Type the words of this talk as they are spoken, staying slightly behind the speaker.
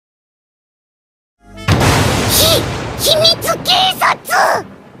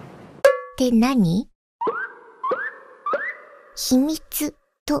って何？秘密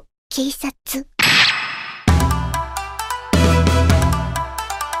と警察。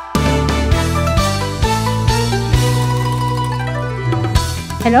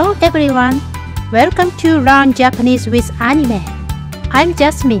Hello everyone! Welcome to Learn Japanese with Anime. I'm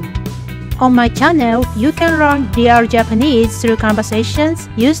Jasmine. On my channel, you can learn real Japanese through conversations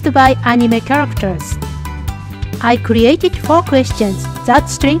used by anime characters. I created 4 questions that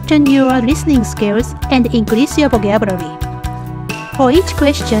strengthen your listening skills and increase your vocabulary. For each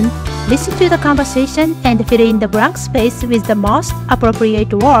question, listen to the conversation and fill in the blank space with the most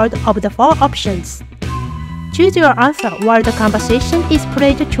appropriate word of the 4 options. Choose your answer while the conversation is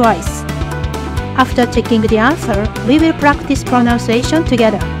played twice. After checking the answer, we will practice pronunciation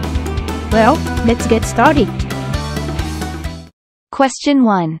together. Well, let's get started. Question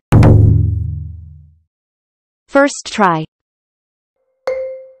 1. First try.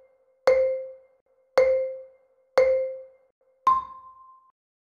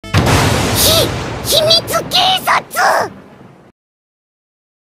 秘密警察。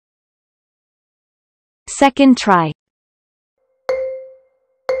Second try.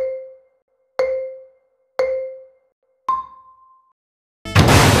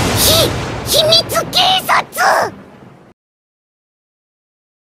 秘密警察。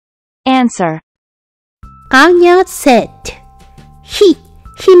Answer. Anya said, 秘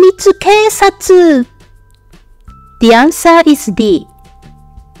密警察. The answer is D.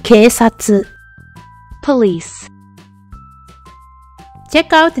 警察. Police.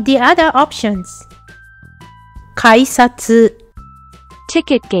 Check out the other options. 改札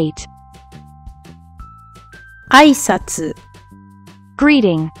Ticket gate. 挨拶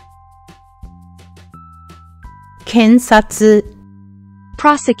Greeting. 検察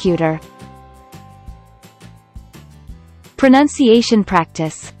Prosecutor. Pronunciation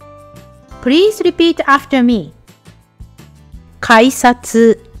practice. Please repeat after me. 改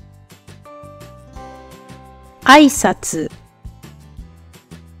札挨拶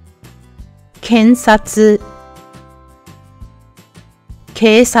検察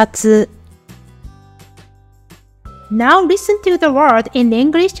警察 Now listen to the word in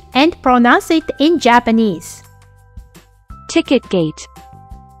English and pronounce it in Japanese. Ticket gate.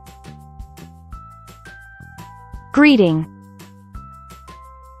 Greeting.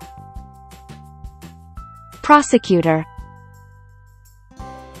 Prosecutor.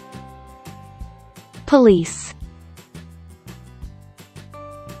 Police.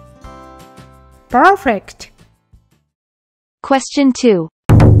 Perfect. Question 2.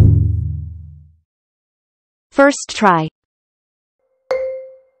 First try.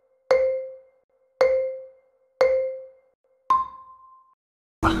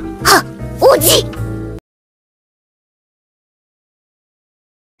 おじ。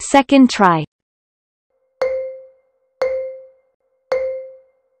Second try.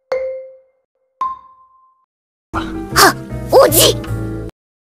 おじ。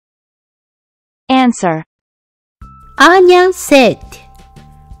Answer. Anya said,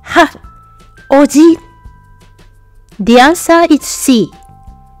 おじ The answer is C.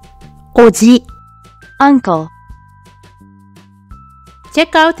 おじ Uncle.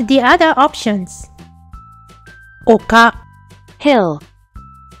 Check out the other options. 丘 Hill.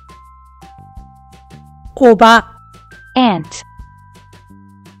 おば Ant.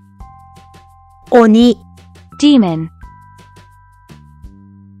 鬼 Demon.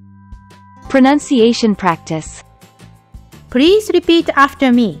 Pronunciation practice. Please repeat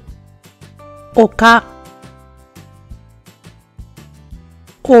after me. 丘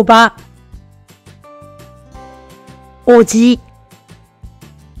おばおじ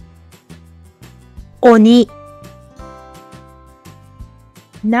鬼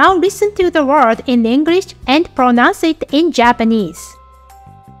Now listen to the word in English and pronounce it in Japanese.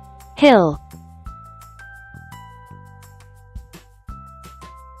 Hill.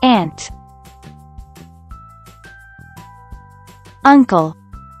 Ant. Uncle.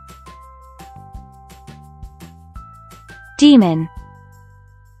 Demon.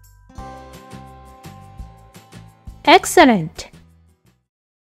 Excellent.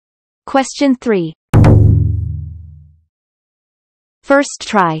 Question 3. First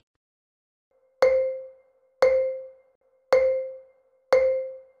try.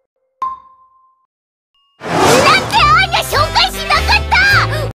 なんでアーニャ紹介しなかった。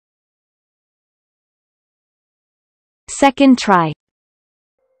Second try.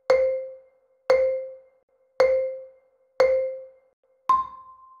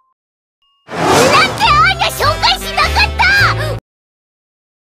 なんでアーニャ紹介しなかった。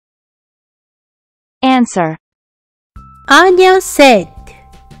Answer. Anya said,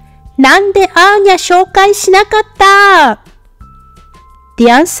 なんでアーニャ紹介しなかった？ The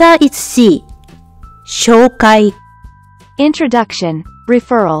answer is C. 紹介。Introduction,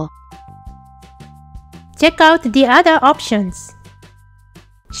 referral. Check out the other options.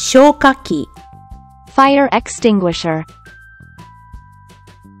 しょうかき、Fire extinguisher.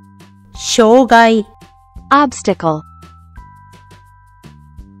 障害、Obstacle.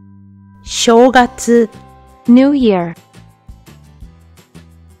 正月、New year.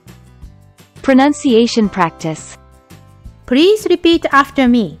 Pronunciation practice. Please repeat after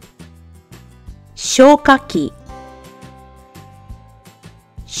me. しょうかき、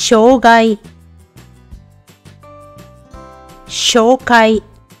障害、紹介、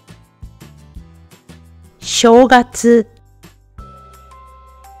正月。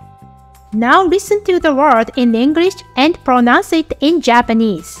Now listen to the word in English and pronounce it in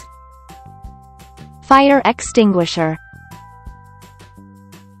Japanese. Fire extinguisher.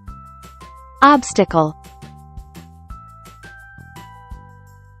 Obstacle.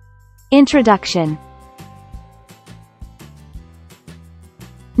 Introduction.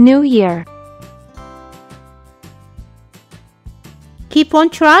 New year. Keep on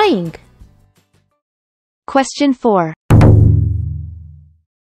trying. Question 4.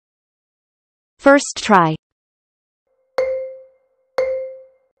 First try.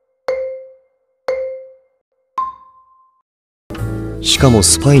 しかも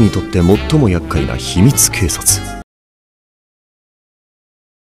スパイにとって最も厄介な秘密警察。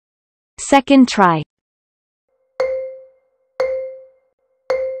Second try.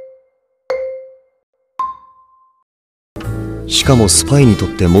 しかもスパイにとっ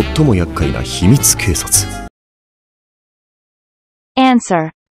て最も厄介な秘密警察。Answer.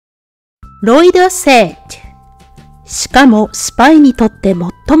 ロイド said. しかもスパイにとって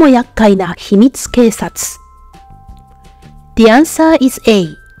最も厄介な秘密警察。The answer is A.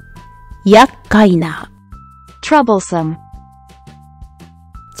 厄介な。Troublesome.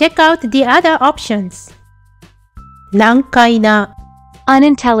 Check out the other options. 難解な、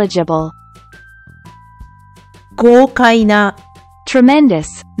Unintelligible. 豪快な、Tremendous,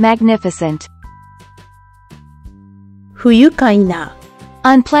 magnificent. 不愉快な。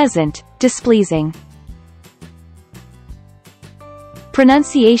Unpleasant, displeasing.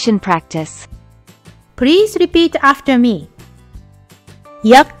 Pronunciation practice. Please repeat after me.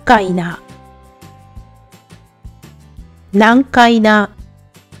 厄介な、難解な、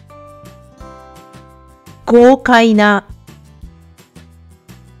豪快な、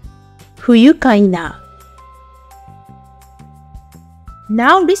不愉快な。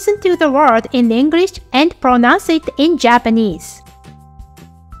Now listen to the word in English and pronounce it in Japanese.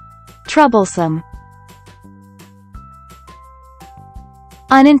 Troublesome.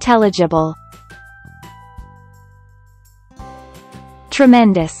 Unintelligible.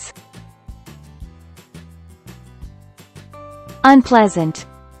 Tremendous. Unpleasant.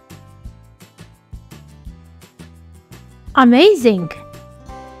 Amazing!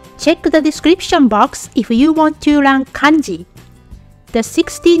 Check the description box if you want to learn kanji. The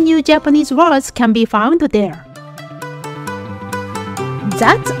 60 new Japanese words can be found there.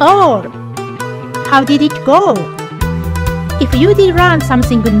 That's all! How did it go? If you did learn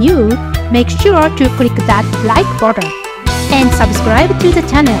something new, make sure to click that like button and subscribe to the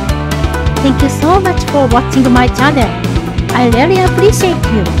channel. Thank you so much for watching my channel. I really appreciate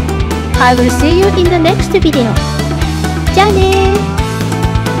you. I will see you in the next video. じゃあねー。